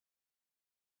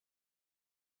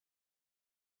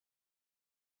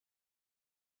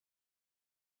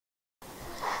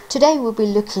Today we'll be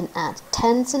looking at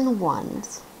tens and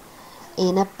ones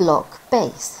in a block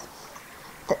base.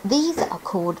 These are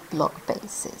called block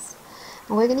bases.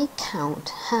 And we're going to count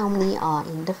how many are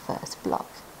in the first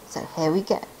block. So here we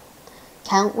go.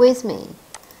 Count with me.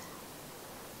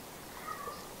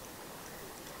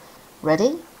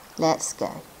 Ready? Let's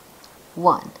go.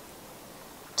 1,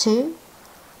 2,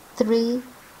 3,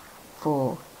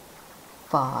 4,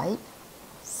 5,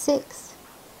 6,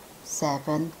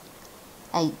 7,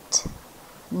 8,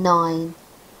 9,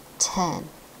 10.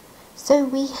 So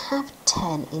we have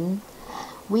 10 in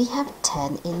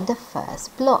the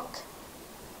first block.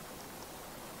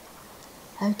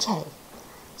 Okay,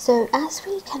 so as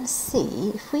we can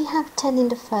see, if we have 10 in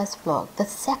the first block, the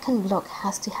second block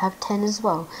has to have 10 as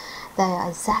well. They are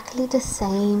exactly the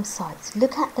same size.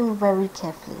 Look at them very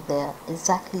carefully. They are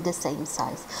exactly the same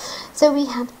size. So we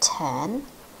have 10,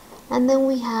 and then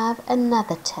we have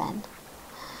another 10,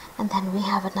 and then we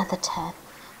have another 10.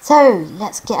 So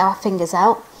let's get our fingers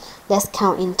out. Let's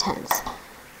count in tens.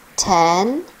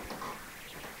 10.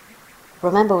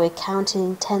 Remember, we're counting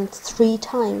in tens 3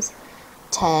 times.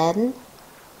 10,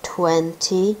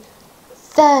 20,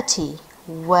 30.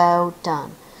 Well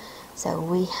done. So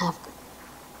we have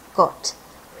got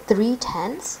 3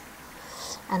 tens,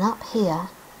 and up here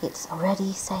it's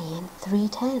already saying 3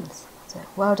 tens. So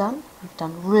well done. You've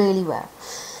done really well.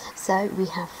 So we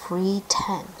have 3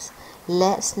 tens.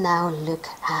 Let's now look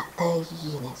at the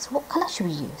units. What colour should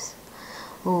we use?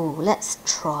 Oh, let's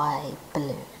try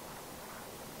blue.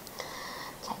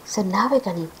 Okay, so now we're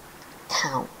going to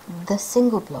count the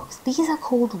single blocks. These are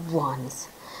called ones.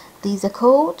 These are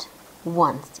called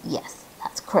ones. Yes,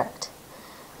 that's correct.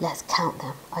 Let's count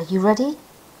them. Are you ready?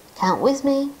 Count with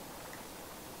me.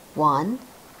 1,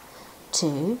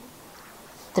 2,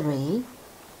 3,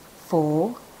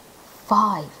 4,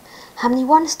 5. How many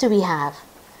ones do we have?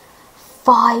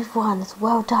 5 ones.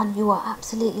 Well done, you are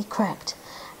absolutely correct.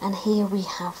 And here we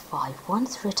have 5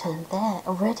 ones written there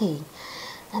already.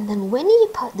 And then when you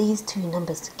put these two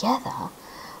numbers together,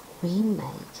 we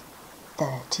make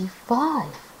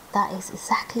 35. That is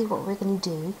exactly what we're going to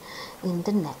do in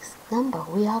the next number.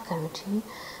 We are going to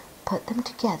put them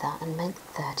together and make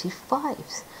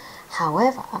 35s.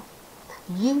 However,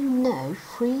 you know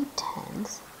 3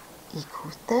 tens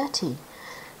equals 30.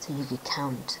 So you could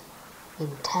count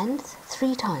in tens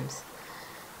 3 times.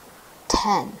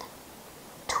 10,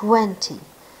 20,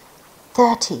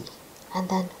 30. And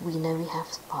then we know we have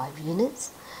 5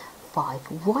 units,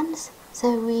 5 ones.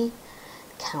 So we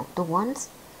count the ones.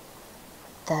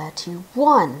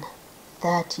 31,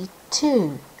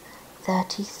 32,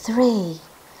 33,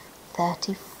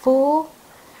 34,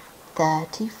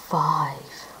 35.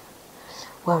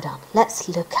 Well done. Let's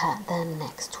look at the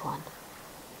next one.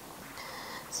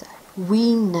 So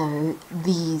we know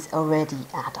these already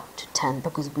add up to 10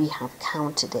 because we have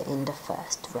counted it in the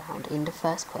first round. In the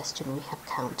first question we have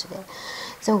counted it.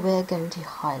 So we're going to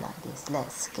highlight this.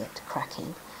 Let's get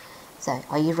cracking. So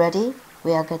are you ready?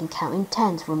 We are going to count in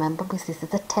tens, remember, because this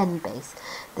is a 10 base.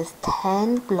 There's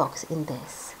 10 blocks in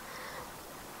this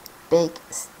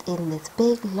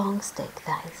big long stick.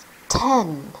 That is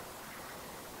 10,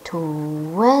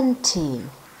 20,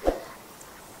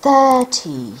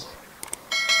 30,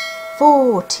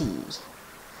 40.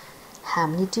 How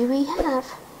many do we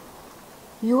have?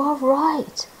 You are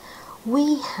right.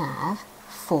 We have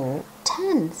 4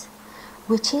 tens,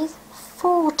 which is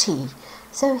 40.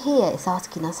 So here it's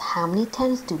asking us how many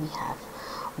tens do we have?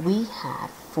 We have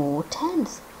 4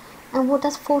 tens. And what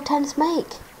does 4 tens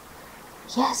make?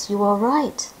 Yes, you are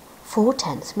right. 4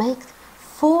 tens make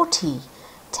 40.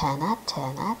 10 add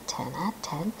 10 add 10 add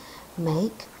 10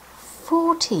 make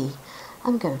 40.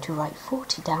 I'm going to write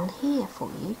 40 down here for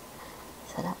you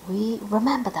so that we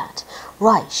remember that.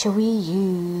 Right, shall we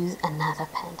use another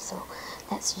pencil?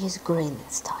 Let's use green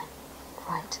this time.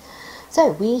 Right.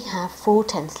 So we have 4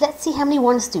 tens. Let's see how many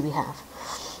ones do we have.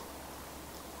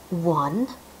 1,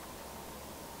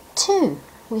 2.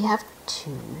 We have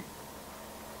 2.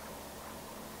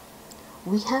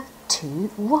 We have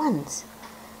 2 ones.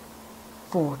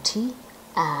 40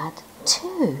 add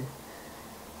 2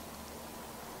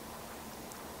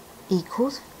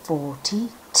 equals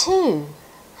 42.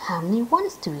 How many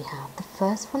ones do we have? The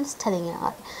first one's telling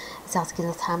us, it's asking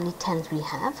us how many tens we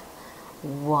have.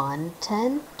 1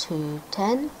 10, 2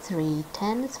 10, 3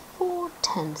 tens, 4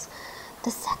 tens.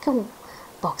 The second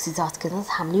box is asking us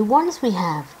how many ones we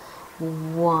have.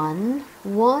 1,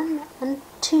 1 and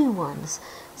 2 ones.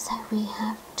 So we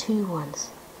have 2 ones.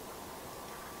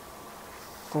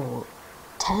 4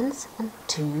 tens and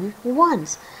 2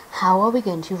 ones. How are we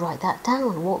going to write that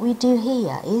down? What we do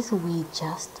here is we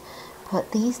just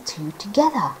put these two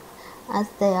together, as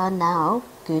they are now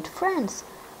good friends.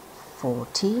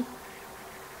 42.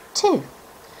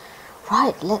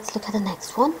 Right, let's look at the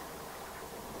next one.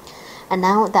 And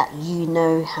now that you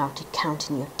know how to count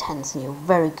in your tens, and you're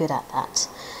very good at that,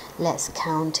 let's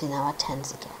count in our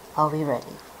tens again. Are we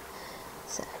ready?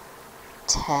 So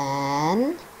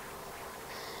 10,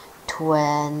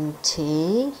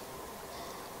 20,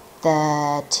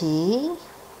 30,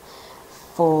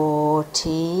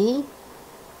 40,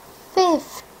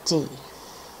 50.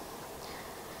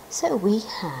 So we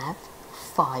have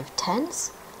 5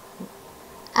 tens,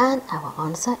 and our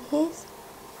answer is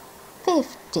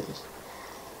 50.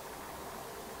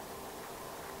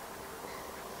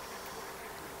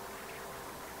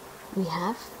 We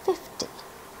have 50.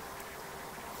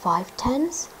 5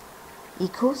 tens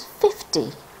equals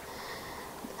 50.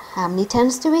 How many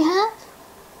tens do we have?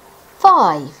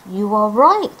 5. You are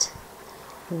right.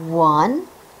 1,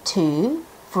 2,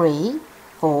 3,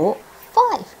 4,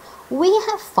 5. We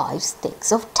have 5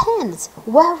 sticks of tens.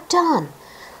 Well done.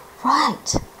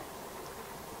 Right.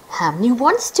 How many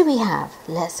ones do we have?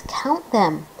 Let's count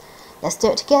them. Let's do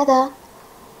it together.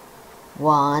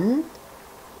 1,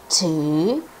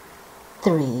 2,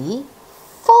 3,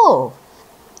 4.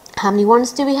 How many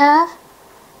ones do we have?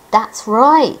 That's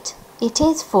right. It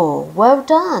is 4. Well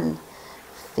done.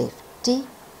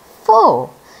 54.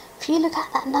 If you look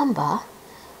at that number,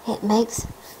 it makes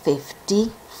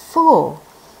 54.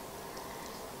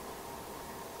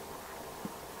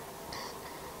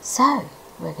 So,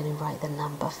 we're going to write the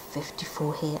number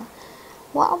 54 here.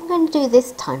 What I'm going to do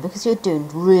this time, because you're doing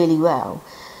really well,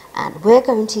 and we're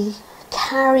going to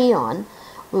carry on,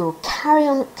 we will carry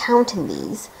on counting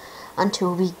these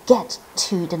until we get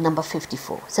to the number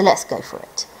 54. So let's go for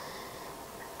it.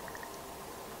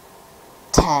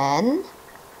 10,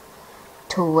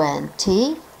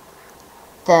 20,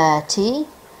 30,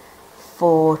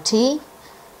 40,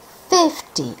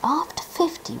 50. After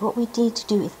 50, what we need to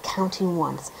do is count in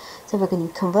ones. So we're going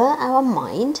to convert our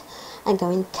mind and go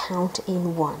and count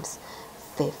in ones.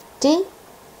 50,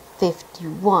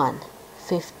 51,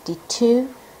 52,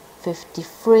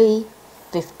 53,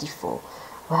 54.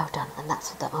 Well done, and that's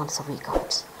the answer we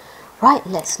got. Right,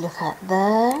 let's look at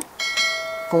the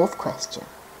 4th question.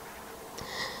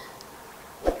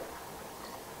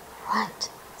 Right,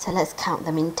 so let's count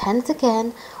them in tens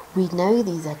again. We know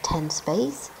these are 10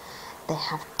 space. They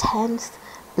have 10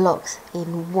 blocks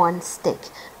in one stick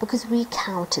because we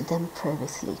counted them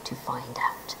previously to find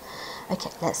out. Okay,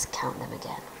 let's count them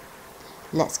again.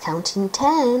 Let's count in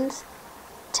tens.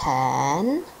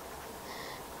 10,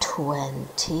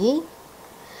 20,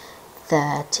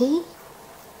 30,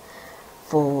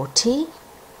 40.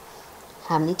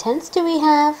 How many tens do we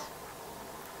have?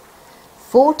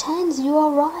 4 tens, you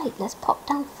are right. Let's pop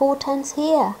down 4 tens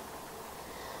here.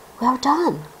 Well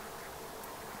done.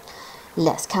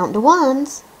 Let's count the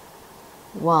ones.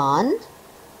 1,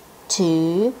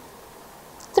 2,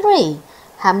 3.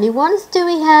 How many ones do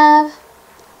we have?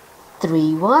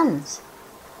 3 ones.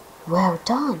 Well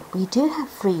done. We do have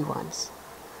 3 ones.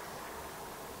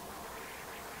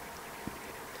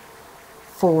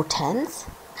 4 tens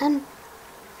and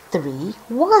 3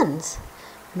 ones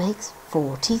makes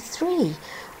 43.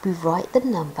 We write the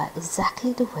number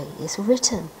exactly the way it's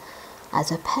written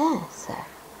as a pair. So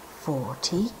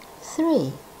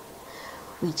 43.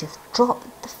 We just drop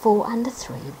the 4 and the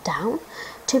 3 down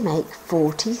to make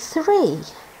 43.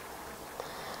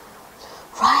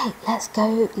 Right, let's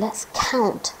go, let's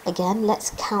count again.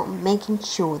 Let's count, making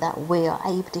sure that we are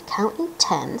able to count in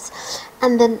tens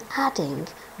and then adding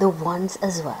the ones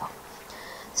as well.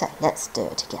 So let's do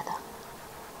it together.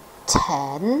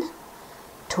 10,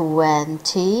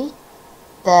 20,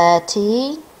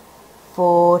 30,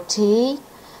 40,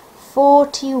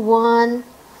 41,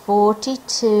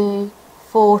 42,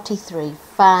 43.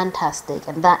 Fantastic,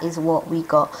 and that is what we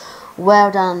got.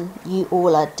 Well done, you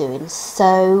all are doing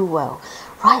so well.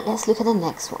 Right, let's look at the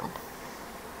next one.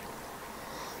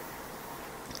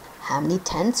 How many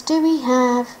tens do we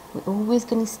have? We're always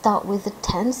going to start with the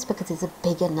tens because it's a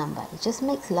bigger number. It just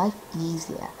makes life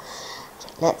easier.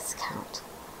 Okay, let's count.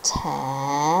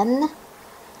 10,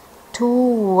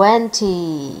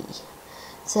 20.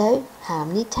 So, how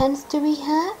many tens do we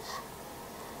have?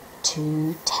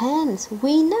 2 tens.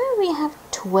 We know we have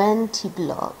 20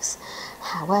 blocks.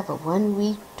 However, when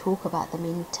we talk about them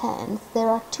in tens, there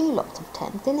are 2 lots of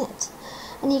tens in it.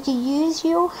 And you can use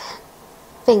your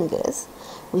fingers.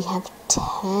 We have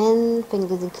 10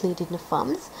 fingers including the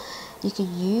thumbs. You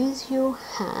can use your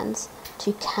hands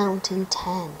to count in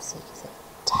tens. So you can say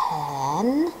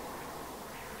 10,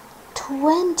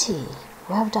 20.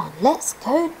 well done. Let's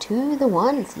go to the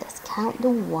ones. Let's count the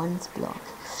ones block.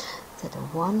 So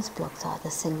the ones blocks are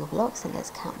the single blocks, and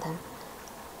let's count them.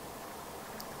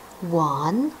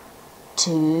 1,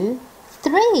 2,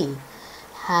 3.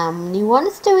 How many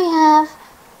ones do we have?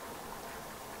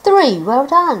 3. Well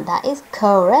done. That is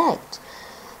correct.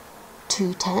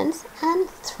 2 tens and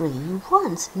 3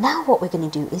 ones. Now what we're going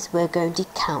to do is we're going to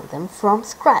count them from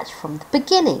scratch, from the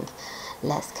beginning.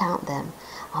 Let's count them.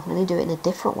 I'm going to do it in a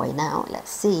different way now. Let's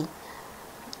see.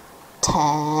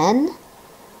 10,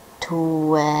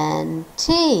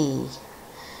 20,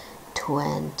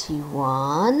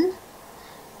 21,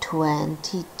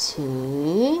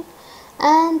 22,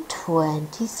 and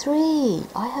 23.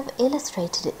 I have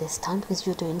illustrated it this time because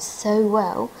you're doing so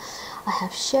well. I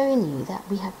have shown you that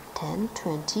we have 10,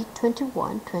 20,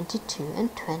 21, 22,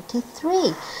 and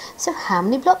 23. So how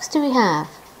many blocks do we have?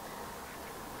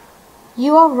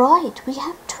 You are right, we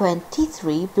have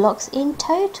 23 blocks in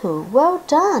total. Well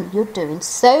done, you're doing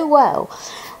so well.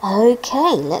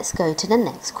 Okay, let's go to the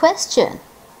next question.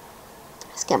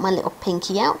 Let's get my little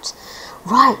pinky out.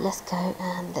 Right, let's go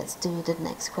and let's do the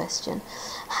next question.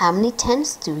 How many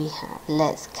tens do we have?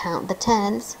 Let's count the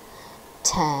tens.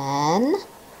 10,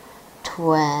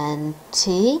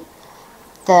 20,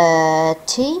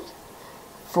 30,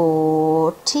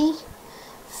 40,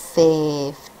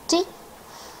 50.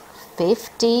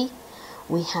 50.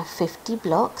 We have 50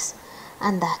 blocks,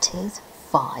 and that is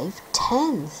 5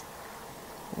 tens.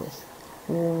 With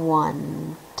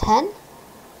 1 10,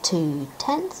 2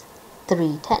 tens,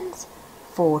 3 tens,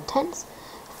 4 tens,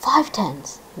 5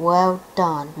 tens. Well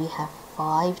done. We have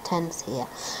 5 tens here.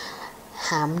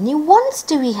 How many ones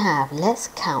do we have? Let's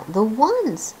count the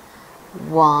ones.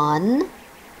 1,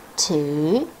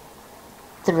 2,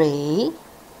 3,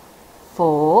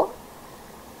 4,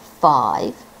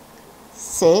 5,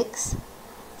 6,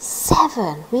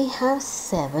 7. We have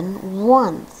 7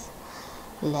 ones.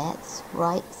 Let's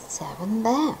write 7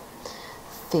 there.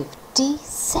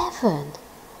 57.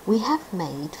 We have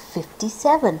made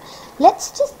 57.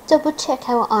 Let's just double check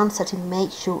our answer to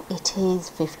make sure it is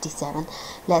 57.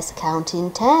 Let's count in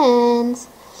tens.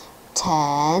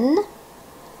 10,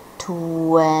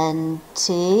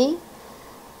 20,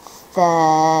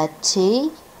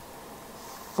 30,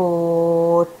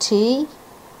 40,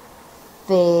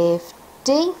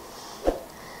 50,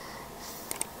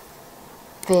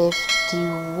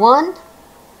 51,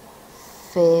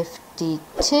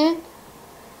 52,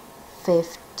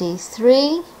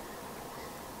 53,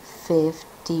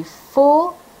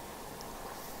 54,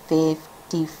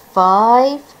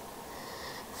 55,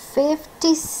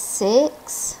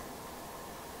 56,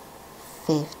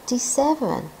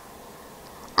 57.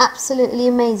 Absolutely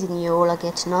amazing. You all are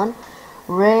getting on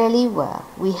really well.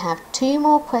 We have 2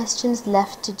 more questions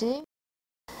left to do.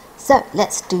 So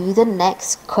let's do the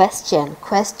next question.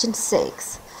 Question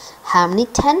 6. How many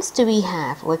tens do we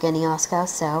have? We're going to ask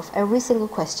ourselves every single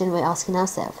question. We're asking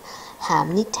ourselves, how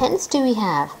many tens do we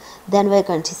have? Then we're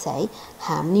going to say,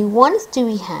 how many ones do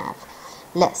we have?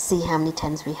 Let's see how many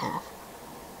tens we have.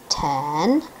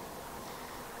 10,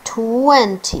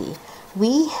 20.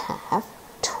 We have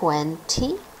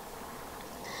 20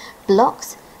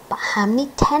 blocks, but how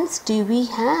many tens do we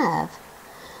have?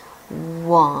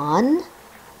 1,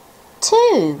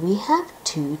 2. We have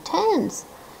 2 tens.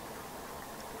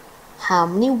 How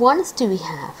many ones do we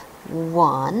have?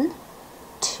 1,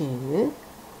 2,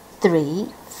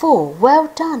 3, 4. Well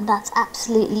done, that's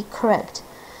absolutely correct.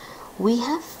 We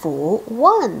have 4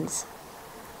 ones.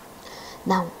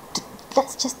 Now,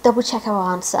 let's just double check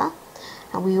our answer.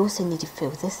 And we also need to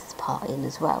fill this part in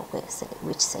as well,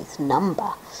 which says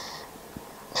number.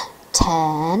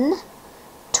 10,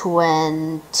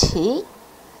 20,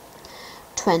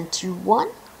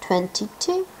 21,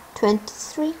 22,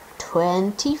 23,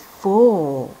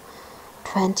 24.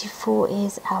 24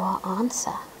 is our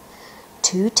answer.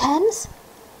 2 tens,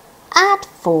 add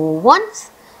 4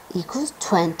 ones equals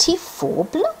 24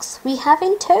 blocks we have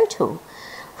in total.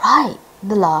 Right,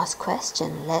 the last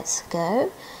question. Let's go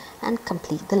and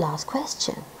complete the last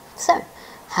question. So,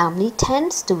 how many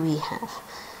tens do we have?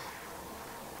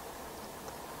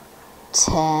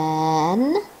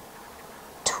 10,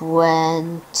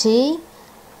 20,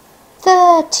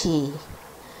 30.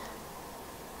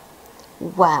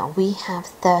 Wow, we have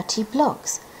 30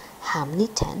 blocks. How many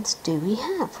tens do we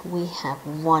have? We have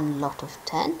 1 lot of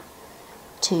 10,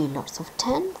 2 lots of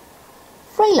 10,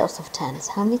 3 lots of 10s.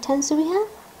 How many tens do we have?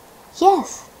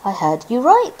 Yes, I heard you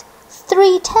right.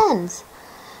 3 tens.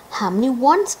 How many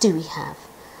ones do we have?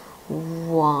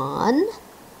 1,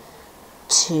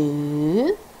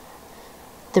 2,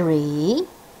 3,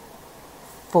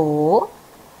 4,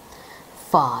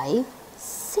 5,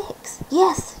 6.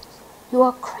 Yes, you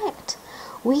are correct.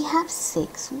 We have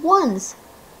 6 ones.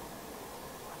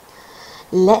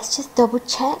 Let's just double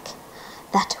check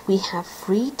that we have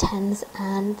 3 10s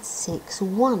and 6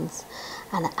 ones.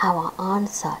 And our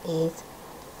answer is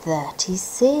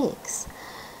 36.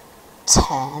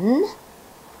 10,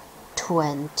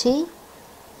 20,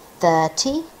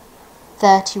 30,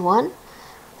 31,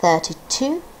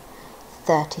 32,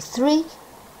 33,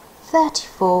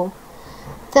 34,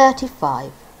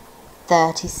 35,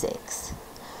 36.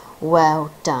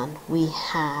 Well done. We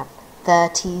have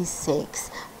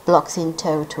 36 blocks in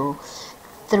total.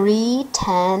 3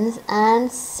 10s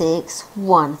and 6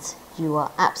 1s. You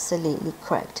are absolutely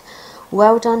correct.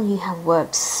 Well done. You have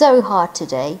worked so hard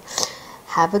today.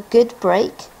 Have a good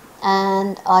break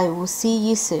and I will see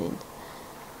you soon.